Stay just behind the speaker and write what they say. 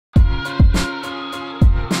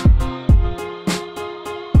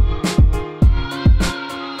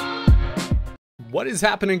What is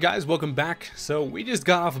happening, guys? Welcome back. So we just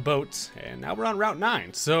got off a boat and now we're on Route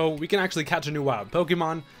 9, so we can actually catch a new wild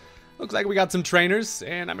Pokemon. Looks like we got some trainers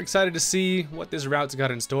and I'm excited to see what this route's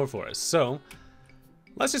got in store for us. So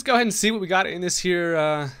let's just go ahead and see what we got in this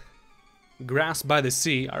here grass by the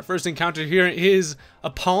sea. Our first encounter here is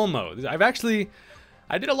a Palmo.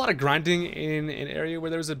 I did a lot of grinding in an area where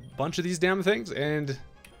there was a bunch of these damn things, and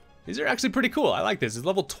these are actually pretty cool. I like this. It's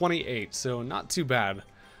level 28, so not too bad.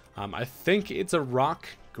 I think it's a rock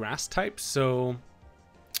grass type, so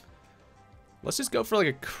let's just go for like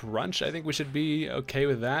a crunch. I think we should be okay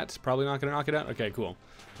with that. Probably not gonna knock it out. Okay, cool.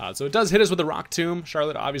 So it does hit us with a rock tomb.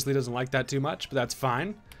 Charlotte obviously doesn't like that too much, but that's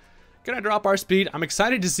fine. Gonna drop our speed. I'm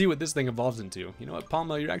excited to see what this thing evolves into. You know what,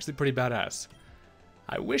 Palmo, you're actually pretty badass.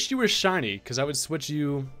 I wish you were shiny, because I would switch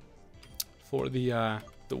you for the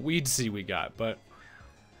Weed Sea we got, but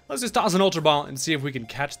let's just toss an Ultra Ball and see if we can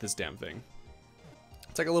catch this damn thing.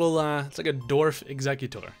 It's like a little, it's like a Dwarf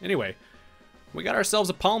Executor. Anyway, we got ourselves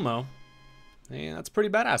a Palmo, and that's pretty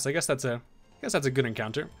badass. I guess that's a good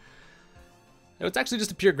encounter. It's actually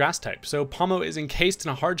just a pure grass type. So Palmo is encased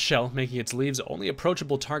in a hard shell, making its leaves only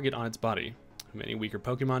approachable target on its body. Many weaker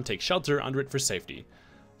Pokemon take shelter under it for safety.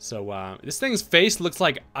 So this thing's face looks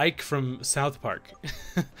like Ike from South Park.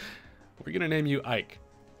 We're gonna name you Ike.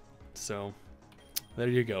 So there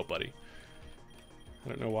you go, buddy. I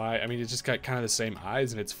don't know why. I mean, it's just got kind of the same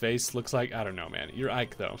eyes, and its face looks like, I don't know, man. You're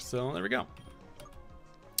Ike, though. So there we go.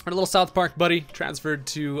 Our little South Park buddy transferred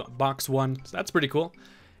to box 1. So that's pretty cool.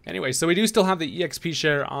 Anyway, so we do still have the EXP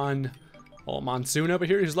share on Monsoon over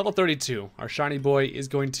here. He's level 32. Our shiny boy is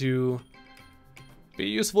going to be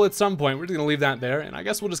useful at some point. We're just going to leave that there. And I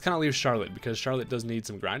guess we'll just kind of leave Charlotte, because Charlotte does need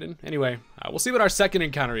some grinding. Anyway, we'll see what our second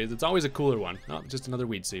encounter is. It's always a cooler one. Oh, just another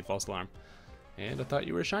Weed Sea. False alarm. And I thought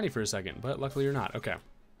you were shiny for a second, but luckily you're not. Okay.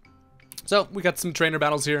 So we got some trainer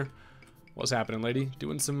battles here. What's happening, lady?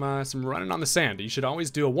 Doing some running on the sand. You should always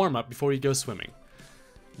do a warm-up before you go swimming.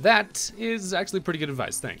 That is actually pretty good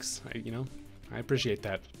advice. Thanks. I appreciate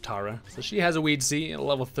that, Tara. So she has a Weed Sea at a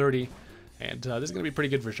level 30, and this is going to be pretty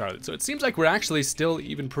good for Charlotte. So it seems like we're actually still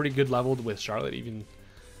even pretty good leveled with Charlotte, even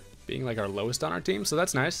being like our lowest on our team. So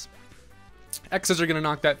that's nice. X-Scissor are going to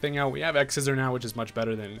knock that thing out. We have X-Scissor now, which is much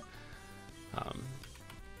better than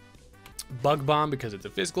Bug Bomb because it's a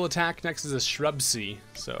physical attack. Next is a Shrub Sea,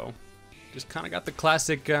 so just kind of got the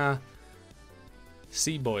classic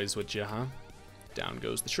Sea Boys with you, huh? Down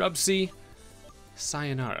goes the Shrub Sea.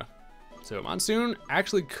 Sayonara. So Monsoon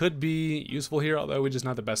actually could be useful here, although we're just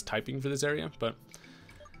not the best typing for this area. But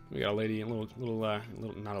we got a lady, a little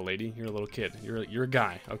not a lady. You're a little kid. You're a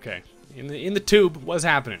guy. Okay. In the tube, what's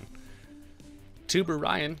happening? Tuber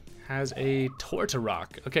Ryan has a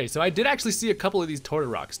Tortorock. Okay, so I did actually see a couple of these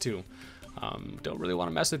Tortorocks too. Don't really want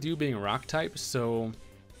to mess with you being a rock type, so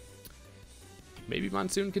maybe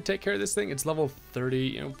Monsoon could take care of this thing. It's level 30,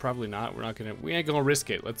 you know, probably not. We ain't gonna risk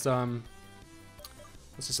it. Let's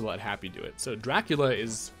just let Happy do it. So Dracula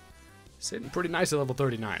is sitting pretty nice at level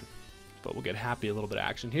 39, but we'll get Happy a little bit of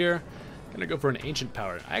action here. Gonna go for an Ancient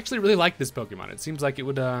Power. I actually really like this Pokemon. It seems like it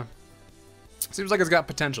would, seems like it's got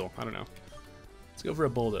potential. I don't know. Let's go for a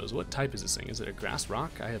Bulldoze. What type is this thing? Is it a Grass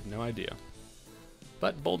Rock? I have no idea.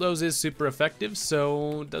 But Bulldoze is super effective,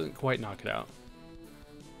 so doesn't quite knock it out.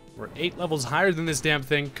 We're 8 levels higher than this damn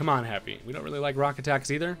thing. Come on, Happy. We don't really like rock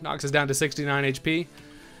attacks either. Knocks us down to 69 HP.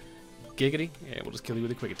 Giggity. Yeah, we'll just kill you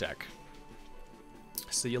with a quick attack.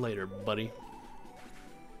 See you later, buddy.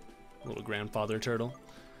 Little grandfather turtle.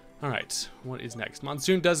 Alright, what is next?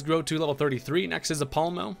 Monsoon does grow to level 33. Next is a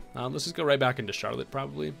Palmo. Let's just go right back into Charlotte,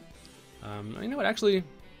 probably. You know what, actually,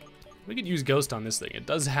 we could use Ghost on this thing. It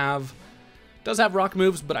does have rock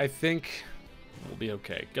moves, but I think we'll be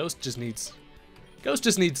okay. Ghost just needs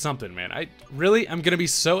something, man. I'm gonna be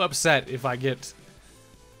so upset if I get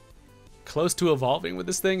close to evolving with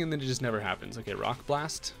this thing and then it just never happens. Okay, Rock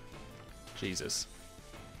Blast. Jesus.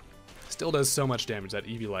 Still does so much damage, that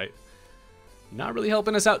Eviolite. Not really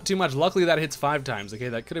helping us out too much. Luckily that hits 5 times. Okay,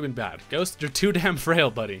 that could have been bad. Ghost, you're too damn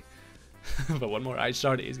frail, buddy. But one more Ice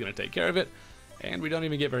Shard is gonna take care of it. And we don't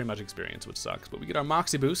even get very much experience, which sucks. But we get our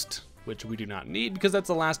Moxie Boost, which we do not need because that's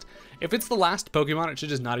the last. If it's the last Pokemon, it should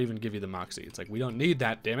just not even give you the Moxie. It's like, we don't need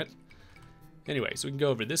that, damn it. Anyway, so we can go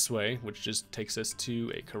over this way, which just takes us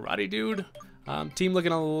to a Karate Dude. Team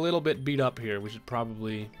looking a little bit beat up here. We should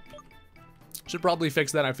probably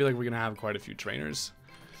fix that. I feel like we're gonna have quite a few trainers.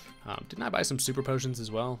 Didn't I buy some super potions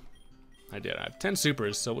as well? I did. I have 10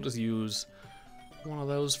 supers, so we'll just use one of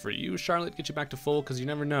those for you, Charlotte. Get you back to full, because you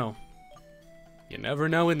never know. You never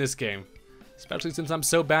know in this game. Especially since I'm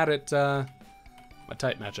so bad at my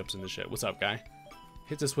type matchups in this shit. What's up, guy?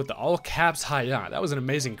 Hits us with the all caps hi-ya. That was an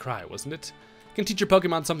amazing cry, wasn't it? You can teach your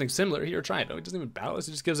Pokemon something similar. Here, try it. Oh, it doesn't even battle us.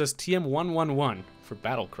 It just gives us TM111 for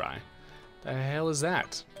Battle Cry. The hell is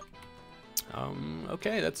that?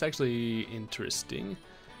 Okay, that's actually interesting.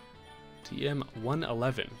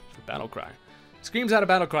 TM111 for Battle Cry. Screams out a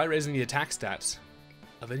Battle Cry, raising the attack stats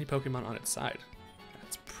of any Pokemon on its side.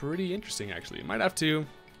 That's pretty interesting, actually. You might have to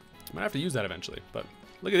use that eventually. But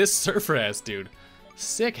look at this surfer ass dude.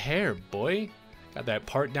 Sick hair, boy. Got that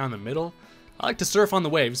part down the middle. I like to surf on the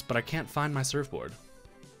waves, but I can't find my surfboard.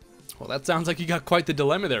 Well, that sounds like you got quite the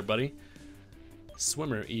dilemma there, buddy.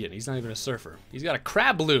 Swimmer Ian, he's not even a surfer. He's got a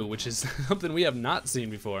Crablu, which is something we have not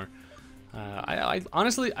seen before. I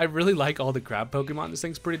honestly, I really like all the crab Pokemon. This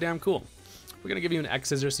thing's pretty damn cool. We're gonna give you an X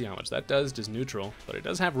Scissor, see how much that does. Just neutral, but it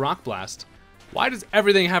does have Rock Blast. Why does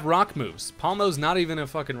everything have rock moves? Palmo's not even a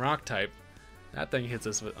fucking rock type. That thing hits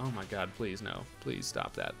us with, oh my god, please no. Please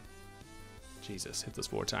stop that. Jesus, hits us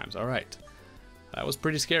 4 times, all right. That was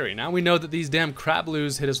pretty scary. Now we know that these damn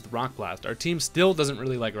Crablus hit us with Rock Blast. Our team still doesn't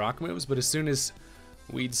really like rock moves, but as soon as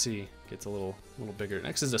Weed Sea gets a little bigger.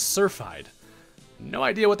 Next is a Surfide. No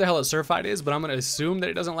idea what the hell a Surfide is, but I'm going to assume that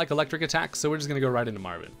it doesn't like electric attacks, so we're just going to go right into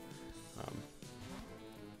Marvin.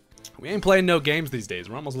 We ain't playing no games these days.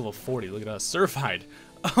 We're almost level 40. Look at us. Surfide.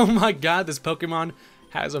 Oh my god, this Pokemon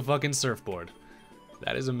has a fucking surfboard.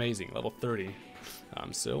 That is amazing. Level 30.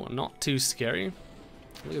 So not too scary.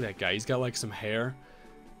 Look at that guy. He's got like some hair.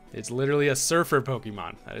 It's literally a surfer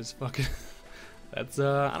Pokemon. That is fucking... That's,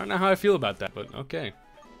 I don't know how I feel about that, but okay.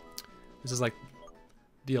 This is like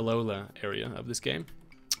the Alola area of this game.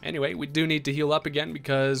 Anyway, we do need to heal up again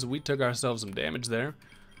because we took ourselves some damage there.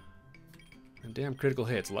 And damn critical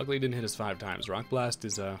hits. Luckily it didn't hit us 5 times. Rock Blast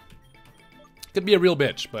is, could be a real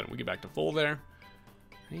bitch, but we get back to full there.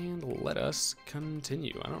 And let us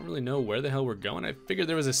continue. I don't really know where the hell we're going. I figured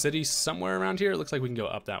there was a city somewhere around here. It looks like we can go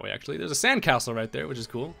up that way, actually. There's a sandcastle right there, which is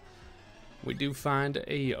cool. We do find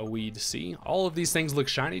a Weed Sea. All of these things look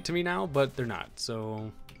shiny to me now, but they're not,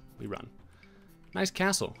 so we run. Nice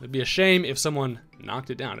castle. It'd be a shame if someone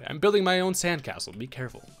knocked it down. I'm building my own sandcastle. Be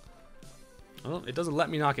careful. Well, it doesn't let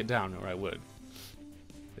me knock it down, or I would.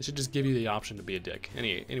 They should just give you the option to be a dick.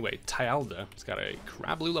 Anyway, Tyalda. It's got a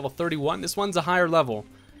Crablu level 31. This one's a higher level.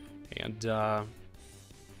 And,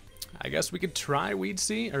 I guess we could try Weed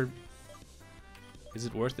Sea, or... Is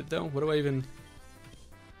it worth it, though? What do I even...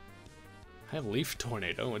 I have Leaf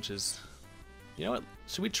Tornado, which is... You know what?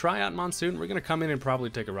 Should we try out Monsoon? We're going to come in and probably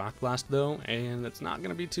take a Rock Blast, though, and it's not going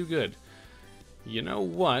to be too good. You know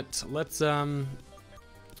what? Let's, I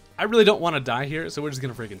really don't want to die here, so we're just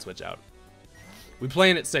going to freaking switch out. We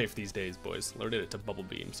playing it safe these days, boys. Loaded it to Bubble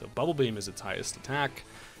Beam, so Bubble Beam is its highest attack.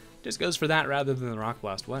 Just goes for that rather than the Rock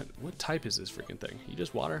Blast. What type is this freaking thing? You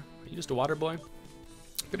just water? Are you just a water boy?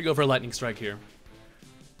 Gonna go for a Lightning Strike here.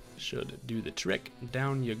 Should do the trick.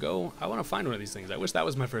 Down you go. I want to find one of these things. I wish that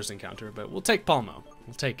was my first encounter, but we'll take Palmo.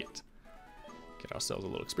 We'll take it. Get ourselves a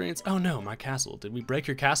little experience. Oh no, my castle. Did we break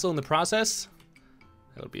your castle in the process?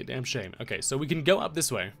 That would be a damn shame. Okay, so we can go up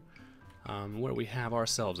this way. Where we have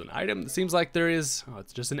ourselves an item. It seems like there is... Oh,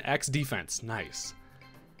 it's just an X defense. Nice.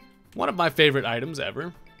 One of my favorite items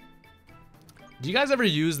ever. Do you guys ever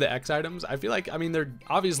use the X items? I feel like, I mean, they're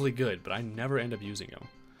obviously good, but I never end up using them.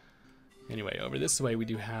 Anyway, over this way we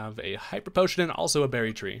do have a Hyper Potion and also a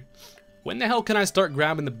Berry Tree. When the hell can I start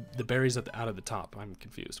grabbing the berries out of the top? I'm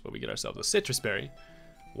confused, but we get ourselves a Citrus Berry.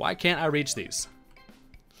 Why can't I reach these?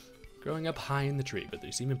 Growing up high in the tree, but they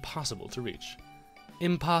seem impossible to reach.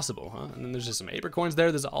 Impossible, huh? And then there's just some apricorns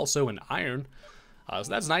there. There's also an iron. So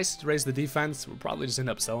that's nice to raise the defense. We'll probably just end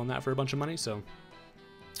up selling that for a bunch of money, so...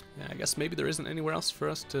 Yeah, I guess maybe there isn't anywhere else for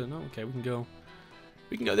us to... No, okay, we can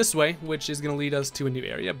go this way, which is going to lead us to a new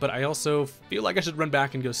area, but I also feel like I should run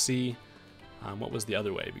back and go see what was the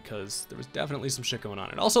other way, because there was definitely some shit going on.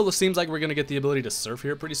 It also seems like we're going to get the ability to surf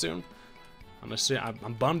here pretty soon.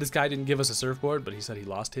 I'm bummed this guy didn't give us a surfboard, but he said he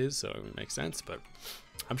lost his, so it makes sense, but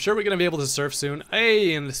I'm sure we're going to be able to surf soon.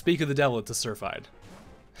 Hey, and speak of the devil, it's a Surfide.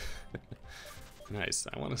 Nice.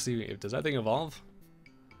 I want to see, does that thing evolve?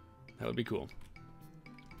 That would be cool.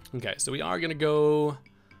 Okay, so we are going to go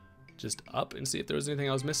just up and see if there was anything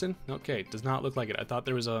I was missing. Okay, does not look like it. I thought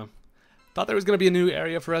there was going to be a new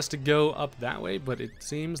area for us to go up that way, but it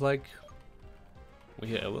seems like we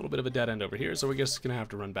hit a little bit of a dead end over here, so we're just going to have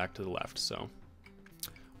to run back to the left. So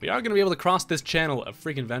we are going to be able to cross this channel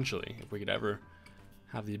freaking eventually, if we could ever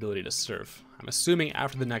have the ability to surf. I'm assuming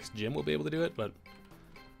after the next gym we'll be able to do it, but,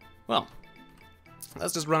 well,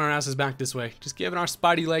 let's just run our asses back this way. Just giving our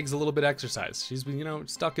Spidey legs a little bit of exercise. She's been, you know,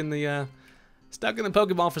 stuck in the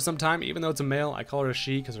Pokeball for some time, even though it's a male. I call her a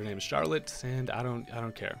she because her name is Charlotte, and I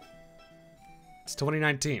don't care. It's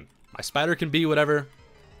 2019. My spider can be whatever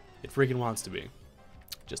it freaking wants to be.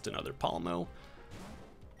 Just another Palmo.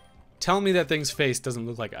 Tell me that thing's face doesn't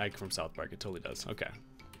look like Ike from South Park. It totally does. Okay.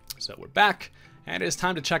 So we're back, and it's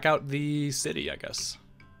time to check out the city, I guess.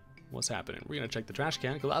 What's happening? We're going to check the trash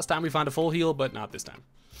can, because last time we found a full heal, but not this time.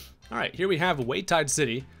 Alright, here we have Waytide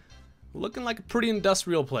City. Looking like a pretty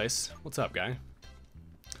industrial place. What's up, guy?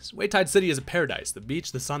 So Waytide City is a paradise. The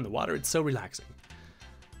beach, the sun, the water, it's so relaxing.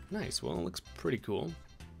 Nice. Well, it looks pretty cool.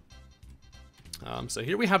 So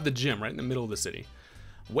here we have the gym right in the middle of the city.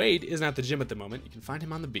 Wade isn't at the gym at the moment. You can find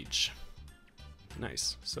him on the beach.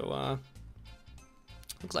 Nice. So,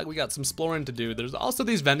 looks like we got some exploring to do. There's also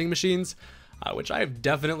these vending machines, which I have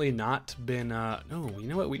definitely not been, no, you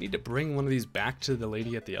know what? We need to bring one of these back to the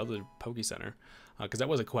lady at the other Poke Center, because that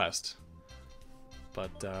was a quest.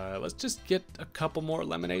 But let's just get a couple more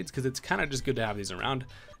lemonades, because it's kind of just good to have these around.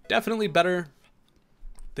 Definitely better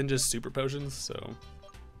than just super potions, so...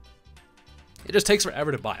 It just takes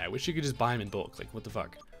forever to buy. I wish you could just buy them in bulk. Like, what the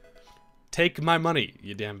fuck? Take my money,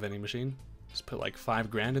 you damn vending machine. Just put like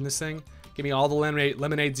 5 grand in this thing. Give me all the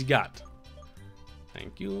lemonades you got.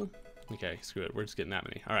 Thank you. Okay, screw it. We're just getting that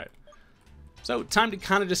many. Alright. So, time to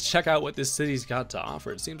kind of just check out what this city's got to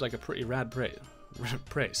offer. It seems like a pretty rad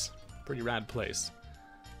place. Pretty rad place.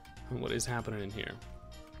 What is happening in here?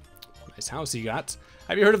 Nice house you got.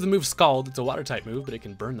 Have you heard of the move Scald? It's a water type move, but it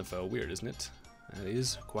can burn the foe. Weird, isn't it? That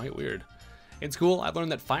is quite weird. In school, I've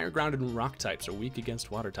learned that fire, ground, and rock types are weak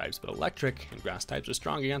against water types, but electric and grass types are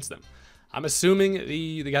strong against them. I'm assuming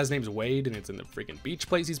the guy's name's Wade, and it's in the freaking beach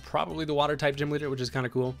place. He's probably the water type gym leader, which is kind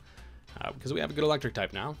of cool, because we have a good electric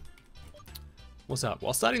type now. What's up?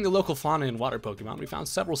 While studying the local fauna and water Pokemon, we found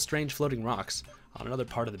several strange floating rocks on another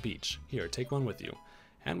part of the beach. Here, take one with you.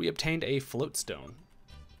 And we obtained a float stone.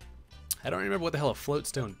 I don't remember what the hell a float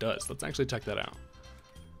stone does. Let's actually check that out.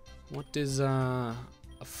 What is, a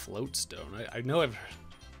float stone? I know I've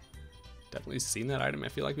definitely seen that item, I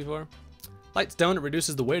feel like, before. Light stone, it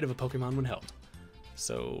reduces the weight of a Pokemon when held.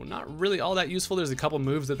 So, not really all that useful. There's a couple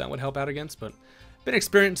moves that would help out against, but been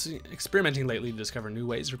experimenting lately to discover new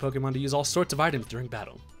ways for Pokemon to use all sorts of items during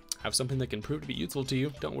battle. I have something that can prove to be useful to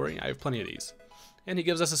you. Don't worry, I have plenty of these. And he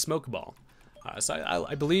gives us a smoke ball. So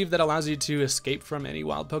I believe that allows you to escape from any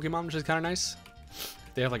wild Pokemon, which is kind of nice.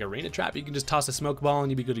 If they have like a arena trap, you can just toss a smoke ball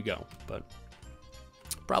and you'll be good to go. But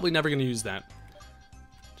probably never going to use that.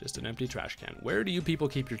 Just an empty trash can. Where do you people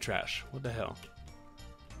keep your trash? What the hell?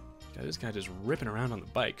 Got this guy just ripping around on the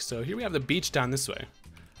bike. So here we have the beach down this way.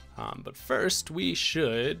 But first, we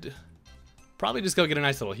should probably just go get a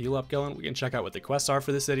nice little heal up going. We can check out what the quests are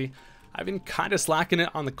for the city. I've been kind of slacking it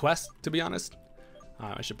on the quest, to be honest.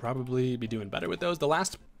 I should probably be doing better with those. The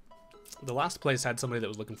last place had somebody that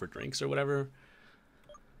was looking for drinks or whatever.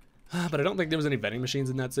 But I don't think there was any vending machines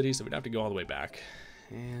in that city, so we'd have to go all the way back.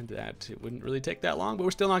 And that it wouldn't really take that long, but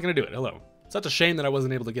we're still not going to do it. Hello. Such a shame that I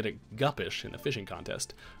wasn't able to get a guppish in the fishing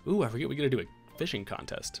contest. Ooh, I forget we got to do a fishing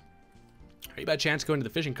contest. Are you by chance going to the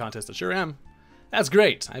fishing contest? I sure am. That's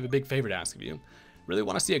great. I have a big favor to ask of you. Really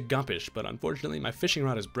want to see a guppish, but unfortunately my fishing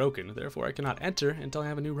rod is broken, therefore I cannot enter until I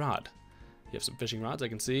have a new rod. You have some fishing rods I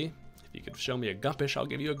can see. If you could show me a guppish, I'll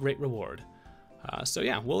give you a great reward. So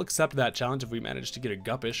yeah, we'll accept that challenge if we manage to get a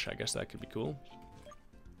guppish. I guess that could be cool.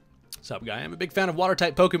 What's up, guy? I'm a big fan of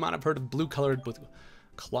water-type Pokemon. I've heard of blue-colored with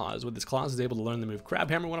claws. With its claws, is able to learn the move Crab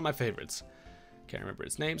Hammer, one of my favorites. Can't remember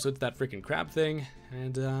its name, so it's that freaking crab thing.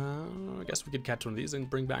 And I guess we could catch one of these and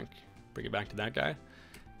bring it back to that guy.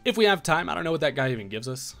 If we have time. I don't know what that guy even gives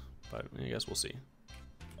us, but I guess we'll see.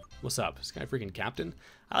 What's up? This guy freaking captain?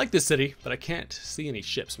 I like this city, but I can't see any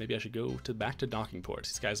ships. Maybe I should go back to docking ports.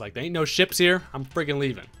 These guys like, there ain't no ships here. I'm freaking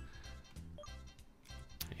leaving.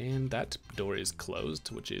 And that door is closed,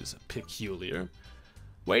 which is peculiar.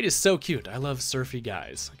 Wade is so cute. I love surfy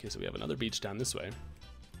guys. Okay, so we have another beach down this way.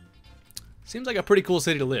 Seems like a pretty cool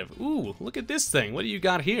city to live. Ooh, look at this thing. What do you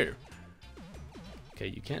got here? Okay,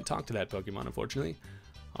 you can't talk to that Pokemon, unfortunately.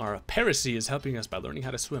 Our Parasy is helping us by learning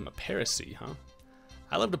how to swim. A Parasy, huh?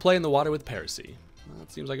 I love to play in the water with Parasy. Well,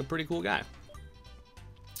 that seems like a pretty cool guy.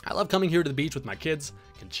 I love coming here to the beach with my kids.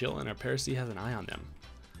 Can chill, and our Parasy has an eye on them.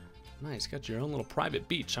 Nice, got your own little private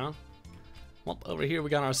beach, huh? Well, over here we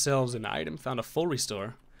got ourselves an item. Found a full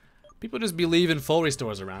restore. People just be leaving full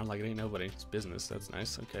restores around like it ain't nobody's business. That's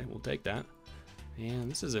nice. Okay, we'll take that. And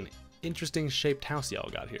this is an interesting shaped house y'all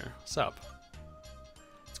got here. What's up?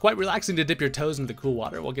 It's quite relaxing to dip your toes into the cool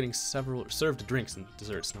water while getting served drinks and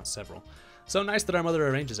desserts, not several. So nice that our mother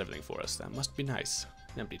arranges everything for us. That must be nice.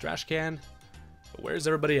 An empty trash can. But where's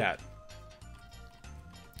everybody at?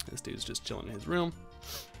 This dude's just chilling in his room.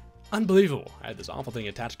 Unbelievable. I had this awful thing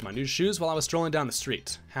attached to my new shoes while I was strolling down the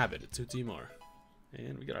street. Have it. It suits you more.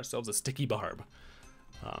 And we got ourselves a sticky barb.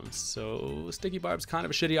 So sticky barb's kind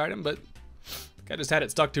of a shitty item, but the guy just had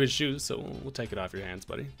it stuck to his shoes, so we'll take it off your hands,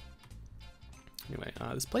 buddy. Anyway,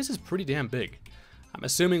 this place is pretty damn big. I'm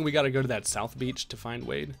assuming we gotta go to that south beach to find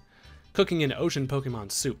Wade. Cooking an ocean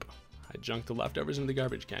Pokemon soup. I junked the leftovers into the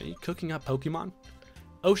garbage can. Are you cooking up Pokemon?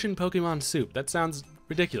 Ocean Pokemon soup. That sounds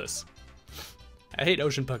ridiculous. I hate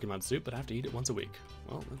ocean Pokemon soup, but I have to eat it once a week.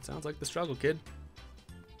 Well, that sounds like the struggle, kid.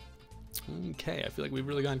 Okay, I feel like we've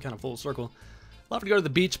really gone kind of full circle. I'll have to go to the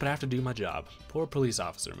beach, but I have to do my job. Poor police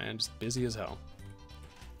officer, man. Just busy as hell.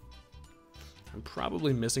 I'm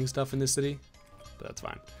probably missing stuff in this city, but that's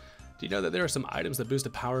fine. Do you know that there are some items that boost the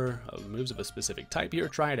power of moves of a specific type here?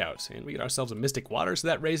 Try it out. And we get ourselves a Mystic Water, so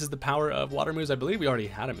that raises the power of water moves. I believe we already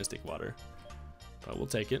had a Mystic Water, but we'll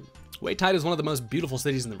take it. Waytide is one of the most beautiful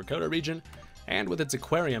cities in the Rakota region, and with its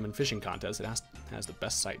aquarium and fishing contest, it has the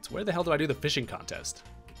best sights. Where the hell do I do the fishing contest?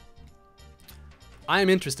 I am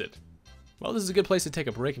interested. Well, this is a good place to take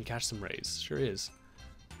a break and catch some rays. Sure is.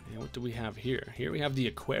 And what do we have here? Here we have the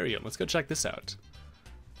aquarium. Let's go check this out.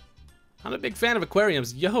 I'm a big fan of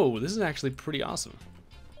aquariums. Yo, this is actually pretty awesome.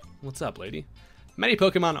 What's up, lady? Many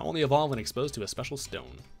Pokemon only evolve when exposed to a special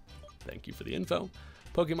stone. Thank you for the info.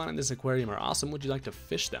 Pokemon in this aquarium are awesome. Would you like to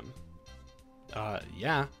fish them?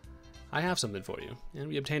 Yeah. I have something for you. And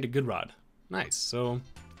we obtained a good rod. Nice. So,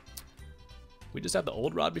 we just had the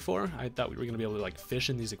old rod before. I thought we were going to be able to, like, fish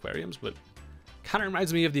in these aquariums, but kind of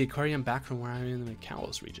reminds me of the aquarium back from where I'm in the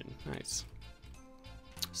Kalos region. Nice.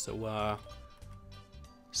 So,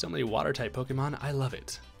 so many water-type Pokemon. I love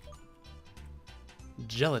it.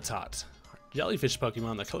 Gelatot. Jellyfish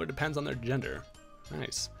Pokemon. The color depends on their gender.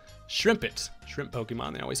 Nice. Shrimpet. Shrimp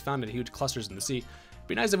Pokemon. They always found in huge clusters in the sea. It'd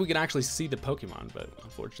be nice if we could actually see the Pokemon, but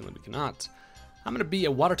unfortunately we cannot. I'm going to be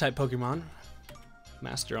a water-type Pokemon.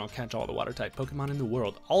 Master, I'll catch all the water-type Pokemon in the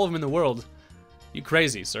world. All of them in the world. You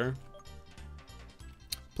crazy, sir.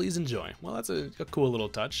 Please enjoy. Well, that's a cool little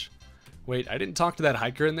touch. Wait, I didn't talk to that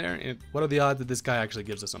hiker in there. And what are the odds that this guy actually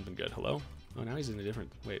gives us something good? Hello? Oh, now he's in a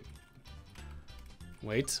different... Wait.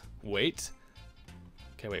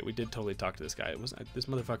 Okay, wait, we did totally talk to this guy. This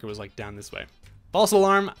motherfucker was like down this way. False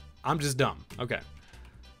alarm. I'm just dumb. Okay.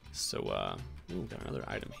 So, ooh, got another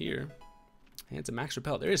item here. And it's a max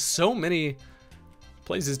repel. There is so many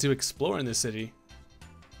places to explore in this city.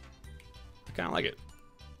 I kind of like it.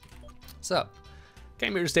 What's up?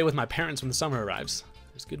 Came here to stay with my parents when the summer arrives.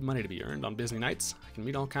 There's good money to be earned on busy nights. I can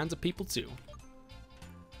meet all kinds of people too.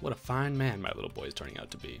 What a fine man my little boy is turning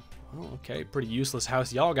out to be. Oh, okay, pretty useless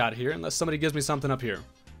house y'all got here, unless somebody gives me something up here.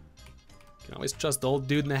 Can always trust the old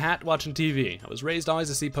dude in the hat watching TV. I was raised always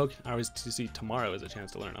to see tomorrow as a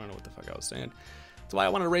chance to learn. I don't know what the fuck I was saying. That's why I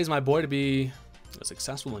want to raise my boy to be a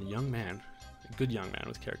successful and young man. A good young man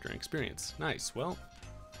with character and experience. Nice, well,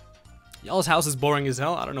 y'all's house is boring as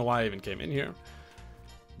hell. I don't know why I even came in here.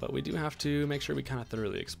 But we do have to make sure we kind of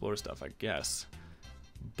thoroughly explore stuff, I guess.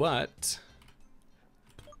 But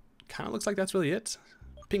kind of looks like that's really it.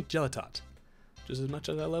 Pink Gelatot. Just as much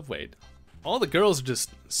as I love Wade. All the girls are just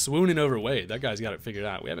swooning over Wade. That guy's got it figured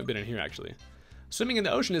out. We haven't been in here, actually. Swimming in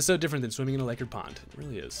the ocean is so different than swimming in a lake or pond. It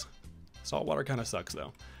really is. Salt water kind of sucks,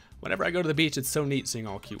 though. Whenever I go to the beach, it's so neat seeing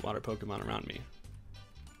all cute water Pokemon around me.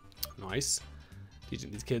 Nice. Teaching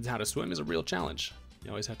these kids how to swim is a real challenge. You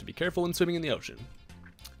always have to be careful when swimming in the ocean.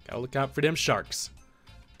 Gotta look out for them sharks.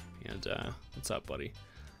 And, what's up, buddy?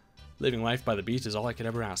 Living life by the beach is all I could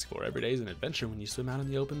ever ask for. Every day is an adventure when you swim out in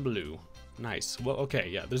the open blue. Nice. Well, okay,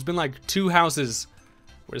 yeah. There's been like 2 houses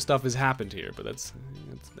where stuff has happened here, but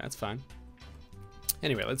that's fine.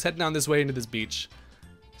 Anyway, let's head down this way into this beach.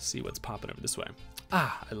 See what's popping over this way.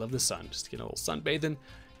 Ah, I love the sun. Just getting a little sunbathing.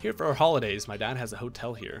 Here for our holidays, my dad has a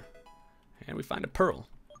hotel here. And we find a pearl.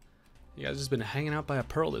 You guys just been hanging out by a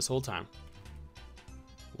pearl this whole time.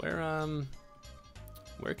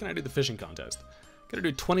 Where can I do the fishing contest? Gotta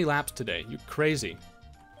do 20 laps today. You crazy.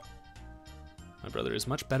 My brother is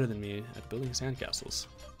much better than me at building sandcastles.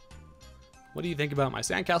 What do you think about my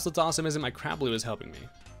sandcastle? It's awesome, isn't my Crabblue is helping me.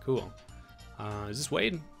 Cool. Is this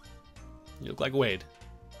Wade? You look like Wade.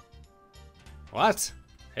 What?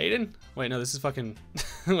 Haydunn? Wait, no, this is fucking...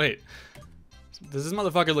 Wait. Does this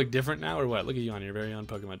motherfucker look different now or what? Look at you on your very own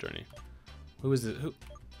Pokemon journey. Who is it? Who?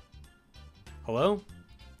 Hello?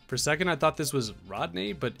 For a second I thought this was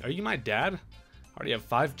Rodney, but are you my dad? I already have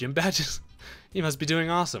 5 gym badges? You must be doing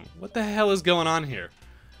awesome. What the hell is going on here?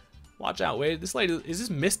 Watch out, Wade. This lady, is this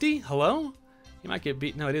Misty? Hello? You might get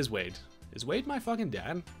beaten. No, it is Wade. Is Wade my fucking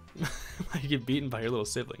dad? You might get beaten by your little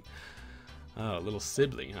sibling. Oh, little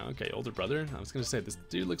sibling, huh? Okay, older brother. I was gonna say, this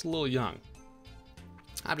dude looks a little young.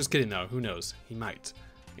 I'm just kidding though, who knows? He might.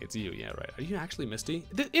 It's you, yeah, right. Are you actually Misty?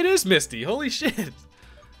 It is Misty, holy shit!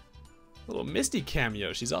 Little Misty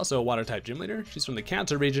cameo. She's also a water type gym leader. She's from the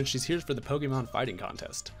Kanto region. She's here for the Pokemon fighting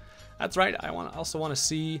contest. That's right. I also want to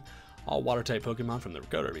see all water type Pokemon from the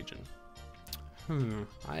Rikoto region.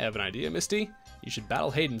 I have an idea, Misty. You should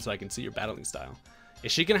battle Haydunn so I can see your battling style.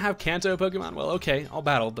 Is she gonna have Kanto Pokemon? Well, okay, I'll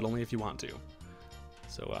battle, but only if you want to.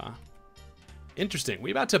 So, interesting.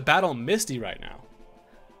 We about to battle Misty right now.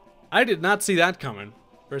 I did not see that coming.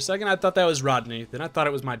 For a second, I thought that was Rodney. Then I thought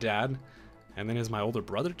it was my dad. And then is my older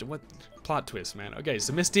brother? What plot twist, man? Okay,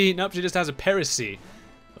 so Misty, nope, she just has a Parasy.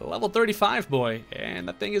 A level 35 boy. And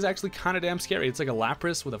that thing is actually kind of damn scary. It's like a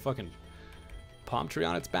Lapras with a fucking palm tree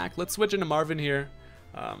on its back. Let's switch into Marvin here.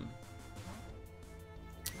 I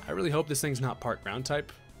really hope this thing's not part ground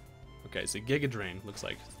type. Okay, so Giga Drain looks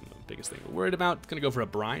like the biggest thing we're worried about. It's gonna go for a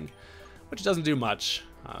Brine, which doesn't do much.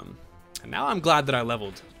 And now I'm glad that I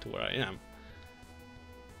leveled to where I am.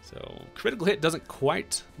 So critical hit doesn't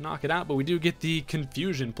quite knock it out, but we do get the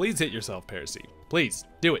confusion. Please hit yourself, Parasy. Please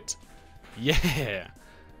do it. Yeah.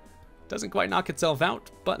 Doesn't quite knock itself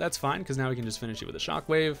out, but that's fine because now we can just finish it with a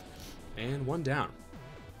Shockwave and one down.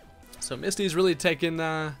 So Misty's really taken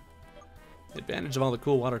advantage of all the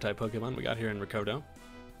cool water type Pokemon we got here in Rikoto.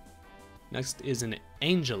 Next is an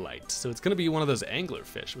Angelite. So it's going to be one of those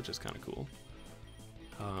anglerfish, which is kind of cool.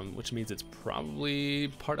 Which means it's probably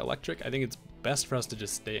part electric. I think it's best for us to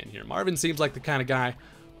just stay in here. Marvin seems like the kind of guy.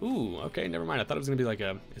 Ooh, okay, never mind. I thought it was going to be like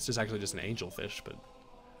it's just actually just an angelfish, but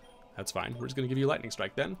that's fine. We're just going to give you Lightning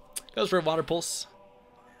Strike then. Goes for a Water Pulse.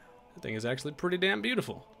 That thing is actually pretty damn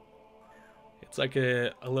beautiful. It's like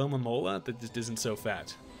a Loma Mola that just isn't so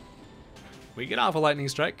fat. We get off a Lightning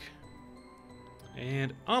Strike.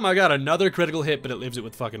 And, oh my god, another critical hit, but it leaves it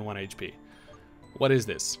with fucking 1 HP. What is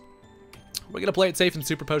this? We're going to play it safe and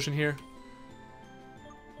Super Potion here.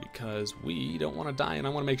 Because we don't want to die, and I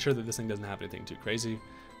want to make sure that this thing doesn't have anything too crazy.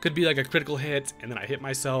 Could be like a critical hit, and then I hit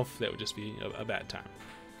myself. That would just be a bad time.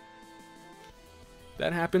 If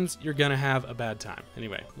that happens, you're going to have a bad time.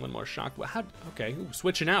 Anyway, one more shock. Okay, ooh,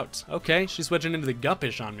 switching out. Okay, she's switching into the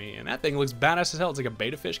Guppish on me, and that thing looks badass as hell. It's like a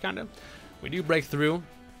beta fish, kind of. We do break through,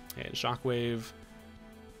 and Shockwave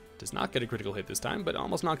does not get a critical hit this time, but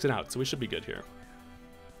almost knocks it out, so we should be good here.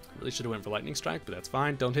 Really should have went for Lightning Strike, but that's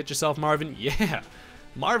fine. Don't hit yourself, Marvin. Yeah!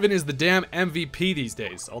 Marvin is the damn MVP these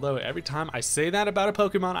days. Although every time I say that about a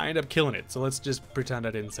Pokemon, I end up killing it. So let's just pretend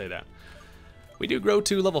I didn't say that. We do grow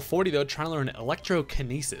to level 40 though, trying to learn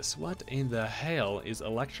Electrokinesis. What in the hell is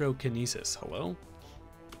Electrokinesis? Hello?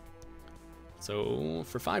 So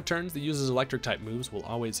for 5 turns, the user's electric type moves will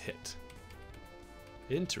always hit.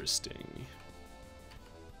 Interesting.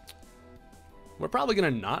 We're probably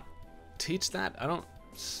gonna not teach that. I don't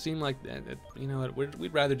seem like that. You know what?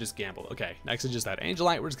 We'd rather just gamble. Okay, next is just that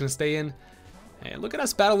Angelite. We're just gonna stay in. And look at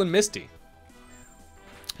us battling Misty.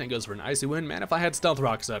 And goes for an Icy Wind. Man, if I had Stealth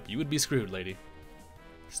Rocks up, you would be screwed, lady.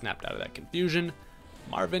 Snapped out of that confusion.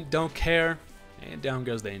 Marvin, don't care. And down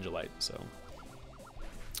goes the Angelite. So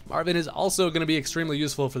Marvin is also going to be extremely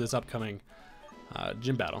useful for this upcoming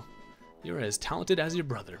gym battle. You're as talented as your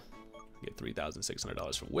brother. You get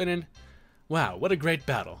 $3,600 from winning. Wow, what a great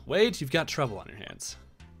battle. Wade, you've got trouble on your hands.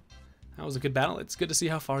 That was a good battle. It's good to see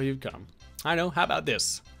how far you've come. I know, how about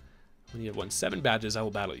this? When you have won 7 badges, I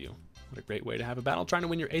will battle you. What a great way to have a battle, trying to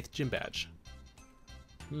win your 8th gym badge.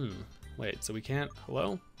 Wait, so we can't...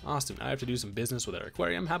 Hello? Austin, I have to do some business with our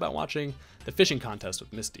aquarium. How about watching the fishing contest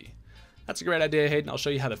with Misty? That's a great idea, Haydunn. I'll show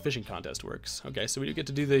you how the fishing contest works. Okay, so we do get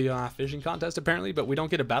to do the fishing contest, apparently, but we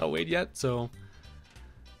don't get a battle Wade yet, so...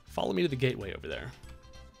 Follow me to the gateway over there.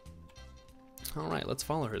 Alright, let's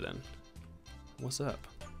follow her then. What's up?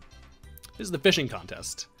 This is the fishing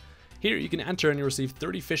contest. Here you can enter and you'll receive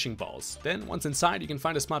 30 fishing balls. Then, once inside, you can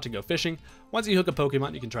find a spot to go fishing. Once you hook a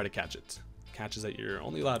Pokemon, you can try to catch it. Catch is that you're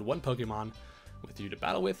only allowed 1 Pokemon with you to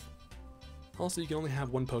battle with. Also, you can only have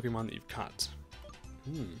 1 Pokemon that you've caught.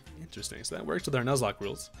 Interesting. So that works with our Nuzlocke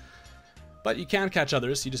rules. But you can catch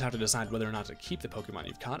others, you just have to decide whether or not to keep the Pokemon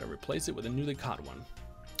you've caught or replace it with a newly caught one.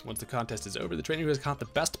 Once the contest is over, the trainer who has caught the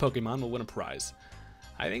best Pokemon will win a prize.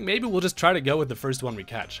 I think maybe we'll just try to go with the first one we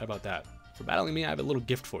catch. How about that? For battling me, I have a little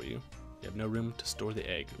gift for you. You have no room to store the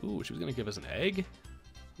egg. Ooh, she was going to give us an egg?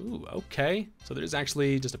 Ooh, okay. So there's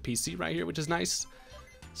actually just a PC right here, which is nice.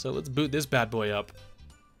 So let's boot this bad boy up.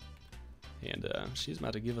 And she's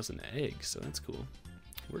about to give us an egg, so that's cool.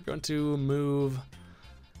 We're going to move...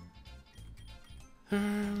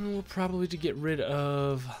 we'll probably get rid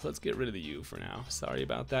of... Let's get rid of the U for now. Sorry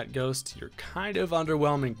about that, Ghost. You're kind of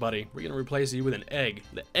underwhelming, buddy. We're going to replace you with an egg.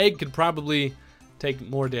 The egg could probably take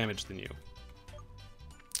more damage than you.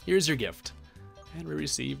 Here's your gift. And we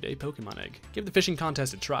received a Pokemon egg. Give the fishing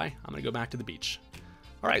contest a try. I'm going to go back to the beach.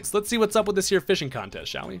 Alright, so let's see what's up with this here fishing contest,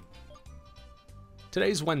 shall we?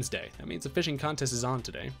 Today's Wednesday. That means the fishing contest is on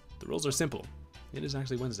today. The rules are simple. It is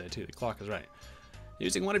actually Wednesday too, the clock is right.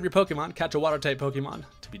 Using one of your Pokemon, catch a water type Pokemon.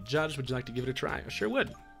 To be judged, would you like to give it a try? I sure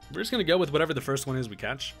would. We're just gonna go with whatever the first one is we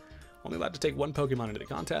catch. Only allowed to take one Pokemon into the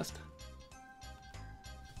contest.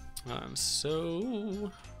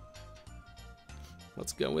 So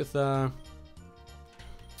let's go with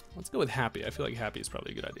Happy. I feel like Happy is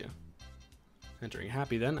probably a good idea. Entering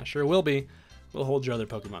Happy then, I sure will be. We'll hold your other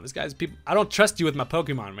Pokemon. This guy's people. I don't trust you with my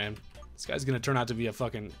Pokemon, man. This guy's gonna turn out to be a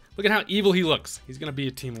fucking. Look at how evil he looks. He's gonna be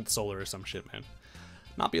a team with Solar or some shit, man.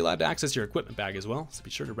 Not be allowed to access your equipment bag as well. So be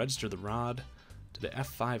sure to register the rod to the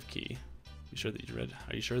F5 key. Be sure that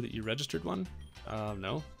Are you sure that you registered one?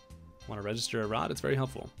 No. Want to register a rod? It's very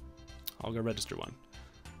helpful. I'll go register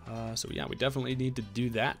one. So yeah, we definitely need to do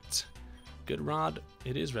that. Good rod.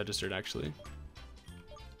 It is registered actually.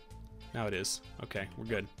 Now it is. Okay, we're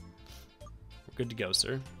good. We're good to go,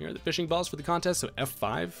 sir. Here are the fishing balls for the contest. So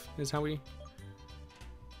F5 is how we...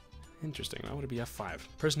 Interesting. Why would it be F5?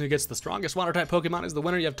 Person who gets the strongest water type Pokemon is the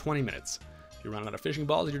winner. You have 20 minutes. If you run out of fishing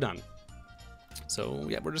balls, you're done. So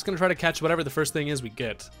yeah, we're just going to try to catch whatever the first thing is we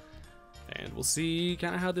get. And we'll see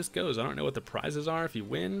kind of how this goes. I don't know what the prizes are if you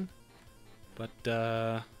win. But,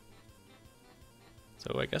 so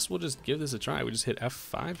I guess we'll just give this a try. We just hit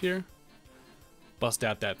F5 here. Bust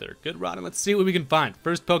out that there. Good rod, and let's see what we can find.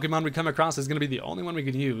 First Pokemon we come across is going to be the only one we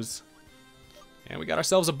can use. And we got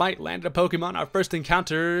ourselves a bite, landed a Pokemon. Our first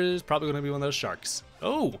encounter is probably going to be one of those sharks.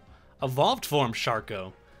 Oh, evolved form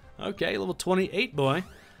Sharko. Okay, level 28, boy.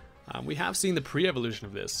 We have seen the pre-evolution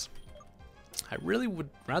of this. I really would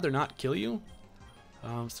rather not kill you. So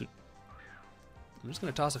I'm just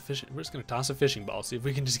going to toss a fishing ball, see if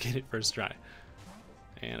we can just get it first try.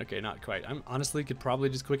 And okay, not quite. I'm honestly could probably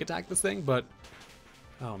just quick attack this thing, but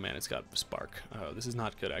oh man, it's got Spark. Oh, this is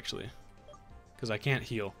not good actually, because I can't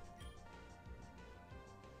heal.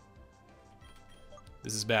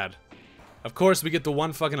 This is bad. Of course, we get the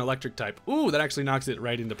one fucking electric type. Ooh, that actually knocks it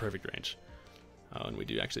right into perfect range. Oh, and we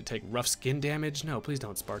do actually take rough skin damage. No, please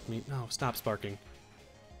don't spark me. No, stop sparking.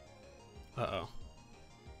 Uh-oh.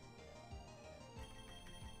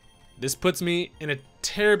 This puts me in a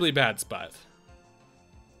terribly bad spot.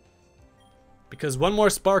 Because one more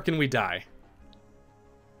spark and we die.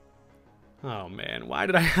 Oh man, why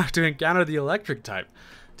did I have to encounter the electric type?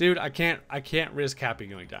 Dude, I can't risk Happy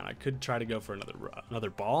going down. I could try to go for another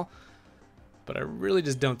ball, but I really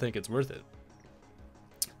just don't think it's worth it.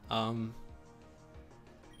 I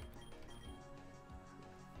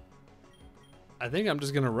think I'm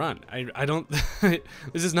just gonna run. I don't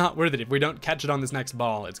this is not worth it. If we don't catch it on this next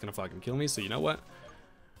ball, it's gonna fucking kill me. So you know what?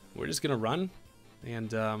 We're just gonna run,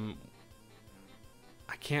 and I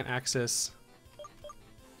can't access.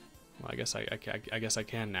 Well, I guess I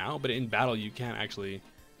can now, but in battle you can't actually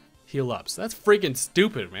heal up. So that's freaking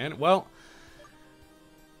stupid, man. Well,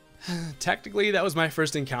 technically that was my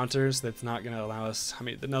first encounter, so that's not gonna allow us. I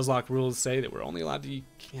mean, the Nuzlocke rules say that we're only allowed to,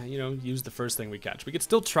 you know, use the first thing we catch. We could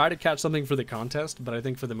still try to catch something for the contest, but I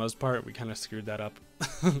think for the most part we kind of screwed that up.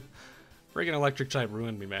 Freaking electric type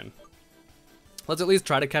ruined me, man. Let's at least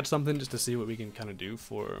try to catch something just to see what we can kind of do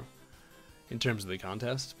for in terms of the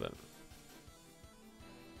contest. But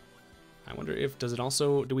I wonder if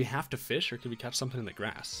do we have to fish, or can we catch something in the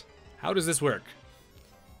grass? How does this work?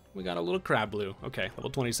 We got a little crab blue. Okay, level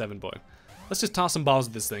 27 boy. Let's just toss some balls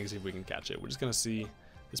at this thing, see if we can catch it. We're just gonna see.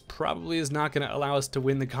 This probably is not gonna allow us to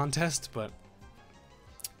win the contest, but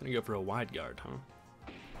I'm gonna go for a wide guard,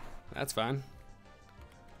 huh? That's fine.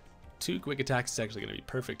 2 quick attacks is actually gonna be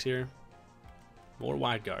perfect here. More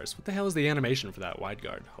wide guards. What the hell is the animation for that wide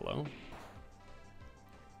guard? Hello?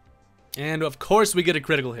 And of course we get a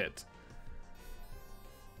critical hit.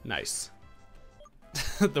 Nice.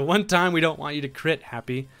 The one time we don't want you to crit,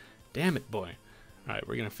 Happy. Damn it, boy. Alright,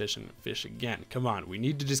 we're gonna fish again. Come on, we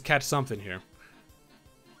need to just catch something here.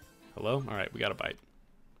 Hello? Alright, we got a bite.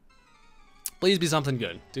 Please be something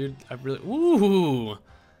good. Dude, I really... Ooh!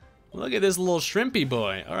 Look at this little shrimpy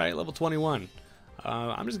boy. Alright, level 21.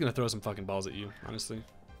 I'm just gonna throw some fucking balls at you, honestly.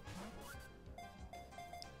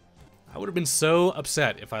 I would have been so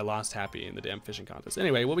upset if I lost Happy in the damn fishing contest.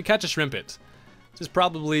 Anyway, well, we catch a shrimpet. This is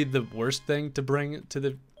probably the worst thing to bring to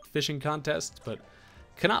the fishing contest, but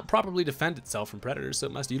cannot properly defend itself from predators, so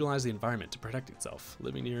it must utilize the environment to protect itself.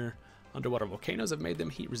 Living near underwater volcanoes have made them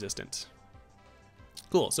heat resistant.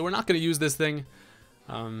 Cool, so we're not going to use this thing.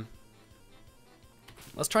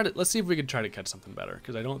 Let's see if we can try to catch something better,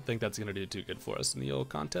 because I don't think that's going to do too good for us in the old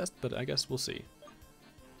contest, but I guess we'll see.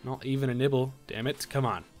 Not even a nibble, damn it, come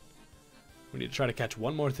on. We need to try to catch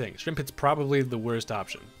one more thing. Shrimpet's probably the worst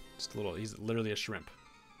option. He's literally a shrimp.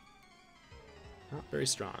 Not very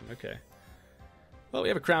strong, okay. Well, we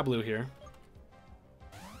have a Crablu here.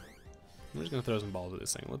 We're just gonna throw some balls at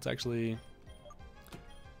this thing. Let's actually...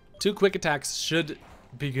 2 quick attacks should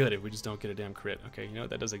be good if we just don't get a damn crit. Okay, you know what?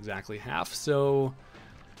 That does exactly half, so...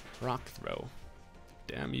 Rock throw.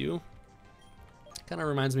 Damn you. Kind of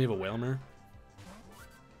reminds me of a Whalmer.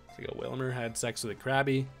 It's like a Whalmer had sex with a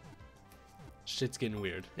Krabby. Shit's getting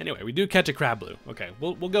weird. Anyway, we do catch a Crablu. Okay,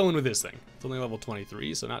 we'll go in with this thing. It's only level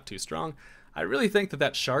 23, so not too strong. I really think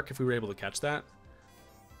that shark, if we were able to catch that,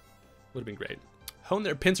 would have been great. Hone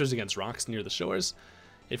their pincers against rocks near the shores.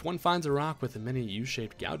 If one finds a rock with many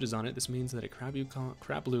U-shaped gouges on it, this means that a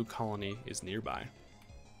Crablu colony is nearby.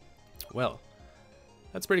 Well,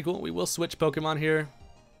 that's pretty cool. We will switch Pokemon here.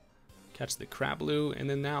 Catch the Crablu, and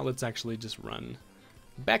then now let's actually just run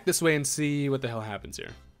back this way and see what the hell happens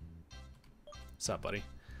here. What's up, buddy?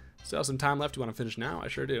 Still have some time left. You want to finish now? I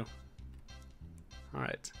sure do.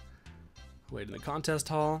 Alright. Wait in the contest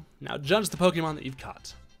hall. Now judge the Pokemon that you've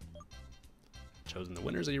caught. Chosen the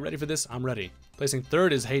winners. Are you ready for this? I'm ready. Placing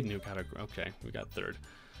third is Haydunn, who got a... Okay, we got third.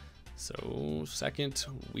 So, second,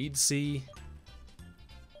 Weed Sea.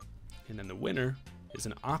 And then the winner is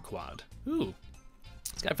an Aquad. Ooh.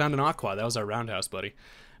 This guy found an Aquad. That was our roundhouse, buddy.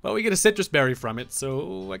 Well, we get a citrus berry from it,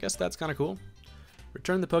 so I guess that's kind of cool.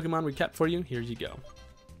 Return the Pokemon we kept for you. Here you go.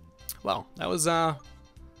 Well, that was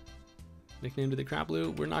nickname to the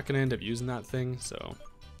Crablu. We're not going to end up using that thing, so...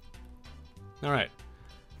 Alright.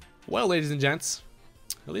 Well, ladies and gents,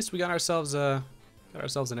 at least we got ourselves an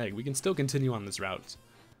egg. We can still continue on this route.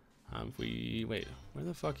 If we... Wait, where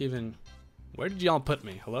the fuck even... Where did y'all put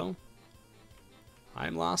me? Hello?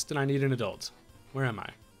 I'm lost and I need an adult. Where am I?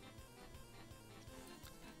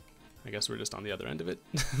 I guess we're just on the other end of it.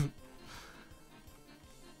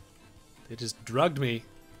 They just drugged me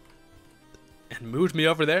and moved me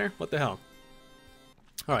over there? What the hell?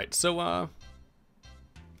 Alright, so,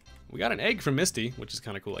 we got an egg from Misty, which is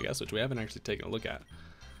kind of cool, I guess, which we haven't actually taken a look at.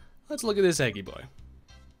 Let's look at this eggy boy.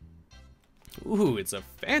 Ooh, it's a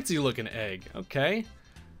fancy-looking egg. Okay.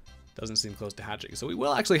 Doesn't seem close to hatching, so we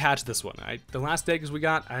will actually hatch this one. The last eggs we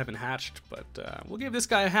got, I haven't hatched, but we'll give this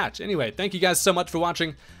guy a hatch. Anyway, thank you guys so much for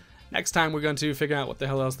watching. Next time, we're going to figure out what the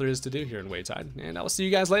hell else there is to do here in Wayside, and I will see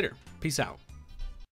you guys later. Peace out.